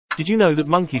Did you know that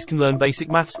monkeys can learn basic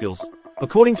math skills?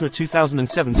 According to a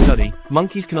 2007 study,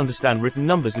 monkeys can understand written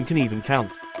numbers and can even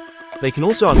count. They can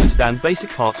also understand basic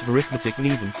parts of arithmetic and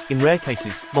even, in rare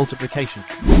cases, multiplication.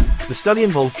 The study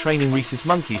involved training rhesus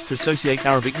monkeys to associate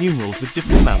Arabic numerals with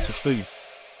different amounts of food.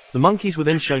 The monkeys were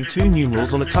then shown two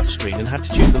numerals on a touchscreen and had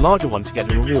to choose the larger one to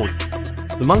get a reward.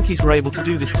 The monkeys were able to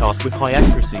do this task with high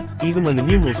accuracy, even when the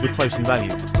numerals were close in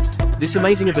value. This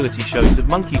amazing ability shows that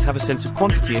monkeys have a sense of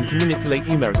quantity and can manipulate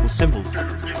numerical symbols.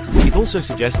 It also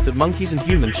suggests that monkeys and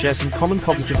humans share some common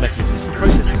cognitive mechanisms for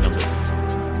processing numbers.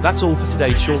 That's all for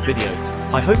today's short video.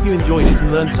 I hope you enjoyed it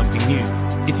and learned something new.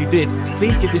 If you did,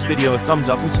 please give this video a thumbs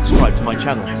up and subscribe to my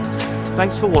channel.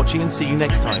 Thanks for watching and see you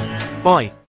next time. Bye.